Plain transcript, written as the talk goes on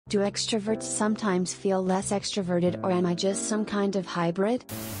Do extroverts sometimes feel less extroverted, or am I just some kind of hybrid?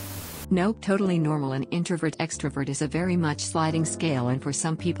 Nope, totally normal. An introvert-extrovert is a very much sliding scale, and for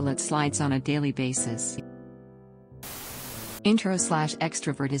some people it slides on a daily basis.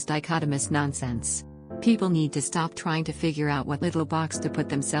 Intro/extrovert is dichotomous nonsense. People need to stop trying to figure out what little box to put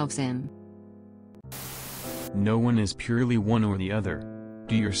themselves in. No one is purely one or the other.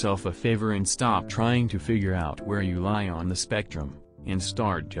 Do yourself a favor and stop trying to figure out where you lie on the spectrum, and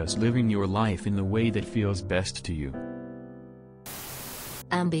start just living your life in the way that feels best to you.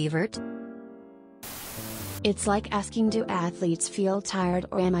 Ambivert? It's like asking, do athletes feel tired,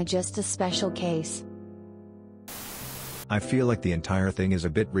 or am I just a special case? I feel like the entire thing is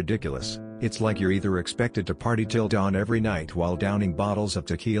a bit ridiculous. It's like you're either expected to party till dawn every night while downing bottles of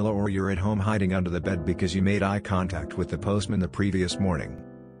tequila, or you're at home hiding under the bed because you made eye contact with the postman the previous morning.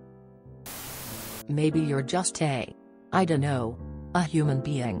 Maybe you're just I don't know, a human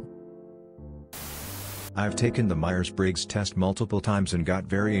being. I've taken the Myers-Briggs test multiple times and got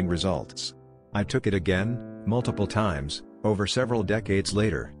varying results. I took it again, multiple times, over several decades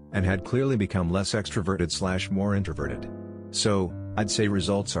later, and had clearly become less extroverted/more introverted. So, I'd say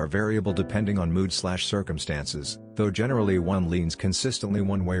results are variable depending on mood/circumstances, though generally one leans consistently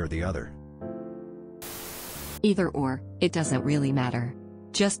one way or the other. Either or, it doesn't really matter.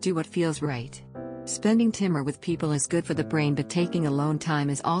 Just do what feels right. Spending time with people is good for the brain, but taking alone time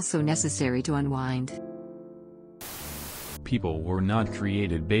is also necessary to unwind. People were not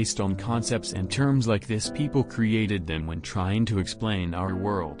created based on concepts and terms like this. People created them when trying to explain our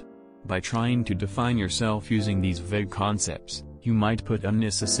world. By trying to define yourself using these vague concepts, you might put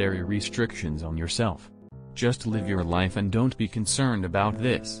unnecessary restrictions on yourself. Just live your life and don't be concerned about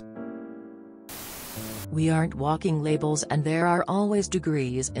this. We aren't walking labels, and there are always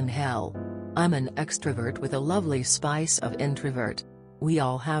degrees in hell. I'm an extrovert with a lovely spice of introvert. We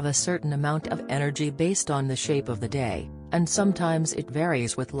all have a certain amount of energy based on the shape of the day, and sometimes it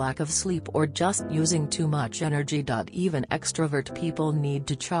varies with lack of sleep or just using too much energy. Even extrovert people need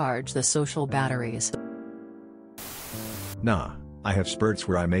to charge the social batteries. Nah, I have spurts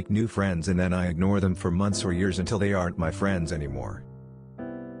where I make new friends and then I ignore them for months or years until they aren't my friends anymore.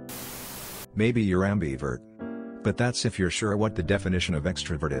 Maybe you're ambivert. But that's if you're sure what the definition of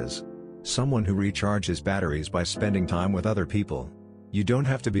extrovert is. Someone who recharges batteries by spending time with other people. You don't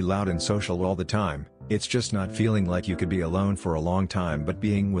have to be loud and social all the time, it's just not feeling like you could be alone for a long time, but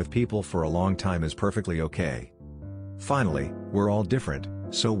being with people for a long time is perfectly okay. Finally, we're all different,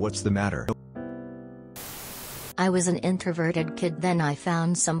 so what's the matter? I was an introverted kid, then I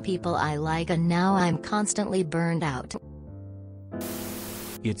found some people I like, and now I'm constantly burned out.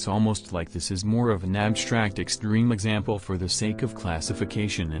 It's almost like this is more of an abstract extreme example for the sake of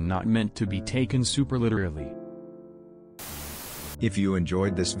classification and not meant to be taken super literally. If you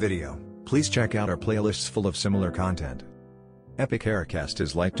enjoyed this video, please check out our playlists full of similar content. Epic Haircast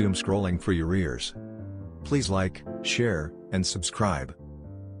is like doom scrolling for your ears. Please like, share, and subscribe.